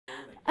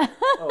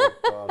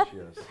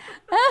Yes.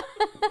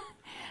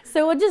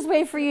 So we'll just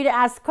wait for you to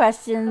ask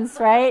questions,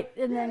 right?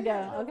 And then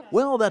go. Okay.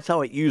 Well, that's how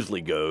it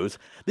usually goes.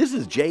 This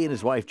is Jay and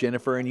his wife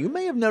Jennifer, and you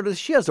may have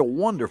noticed she has a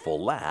wonderful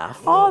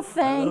laugh. Oh,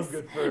 thanks.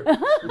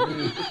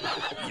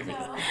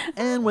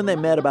 And when they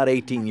met about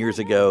 18 years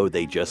ago,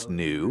 they just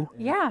knew.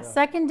 Yeah,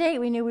 second date,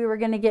 we knew we were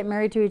going to get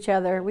married to each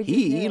other. We just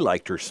He knew.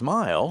 liked her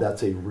smile.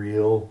 That's a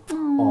real,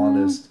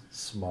 honest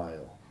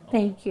smile.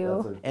 Thank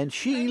you. And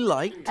she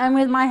liked... I'm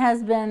with my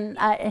husband,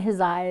 his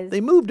eyes. They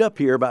moved up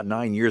here about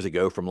 9 years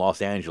ago from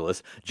Los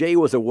Angeles. Jay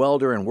was a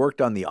welder and worked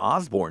on the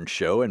Osborne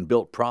show and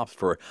built props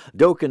for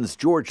Doken's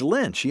George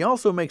Lynch. He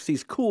also makes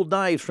these cool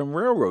knives from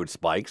railroad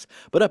spikes.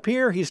 But up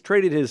here, he's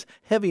traded his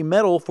heavy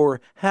metal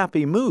for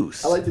happy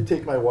moose. I like to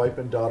take my wife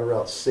and daughter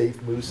out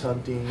safe moose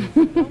hunting.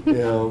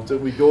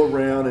 We go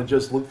around and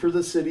just look for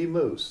the city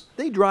moose.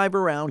 They drive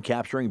around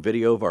capturing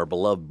video of our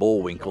beloved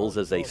bullwinkles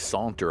as they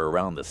saunter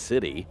around the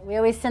city. We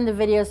always send the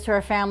videos to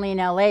our family in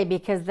LA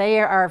because they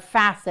are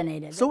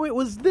fascinated. So it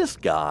was this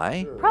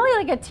guy. Probably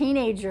like a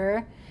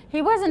teenager.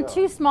 He wasn't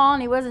too small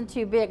and he wasn't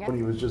too big. When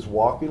he was just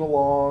walking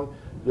along,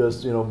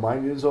 just,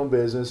 minding his own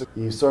business,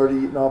 he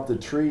started eating off the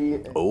tree.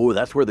 Oh,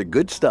 that's where the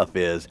good stuff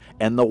is.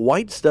 And the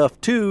white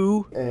stuff,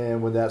 too.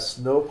 And when that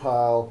snow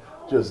pile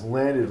just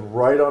landed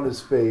right on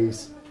his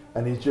face,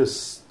 and he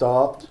just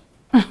stopped,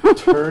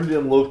 turned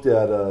and looked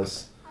at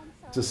us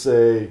to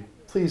say,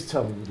 please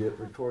tell me you didn't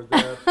record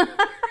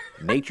that.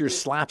 Nature's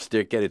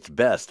slapstick at its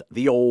best.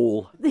 The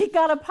old... He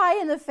got a pie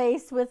in the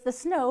face with the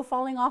snow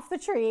falling off the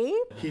tree.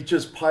 He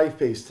just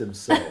pie-faced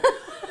himself.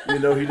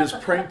 He just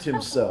pranked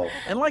himself.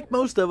 And like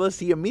most of us,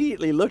 he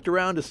immediately looked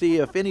around to see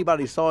if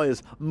anybody saw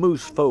his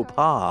moose faux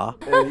pas.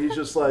 And he's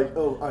just like,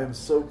 oh, I'm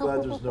so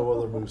glad there's no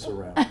other moose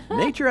around.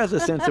 Nature has a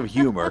sense of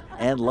humor,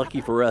 and lucky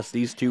for us,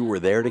 these two were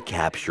there to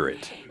capture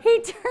it.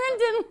 He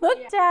turned and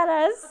looked at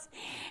us,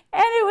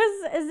 and it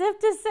was as if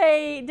to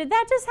say, did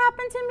that just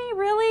happen to me,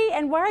 really?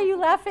 And why are you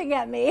laughing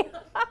at me?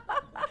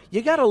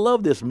 You gotta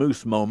love this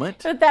moose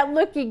moment. With that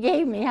look he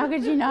gave me, how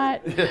could you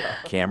not?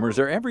 Cameras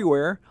are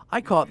everywhere.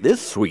 I caught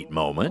this sweet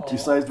moment.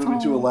 Besides moving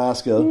to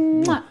Alaska,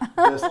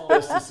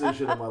 best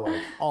decision of my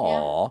life.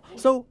 Aw.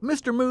 So,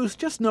 Mr. Moose,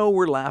 just know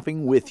we're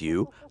laughing with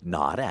you,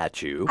 not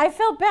at you. I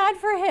felt bad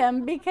for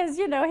him because,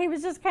 he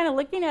was just kind of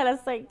looking at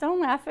us like,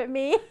 don't laugh at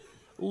me.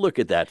 Look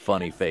at that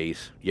funny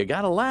face. You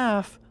gotta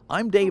laugh.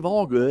 I'm Dave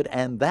Allgood,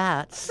 and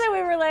that's... So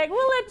we were like,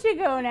 we'll let you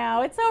go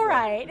now. It's all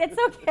right. It's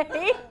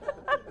okay.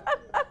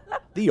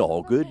 the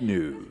Allgood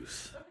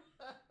News.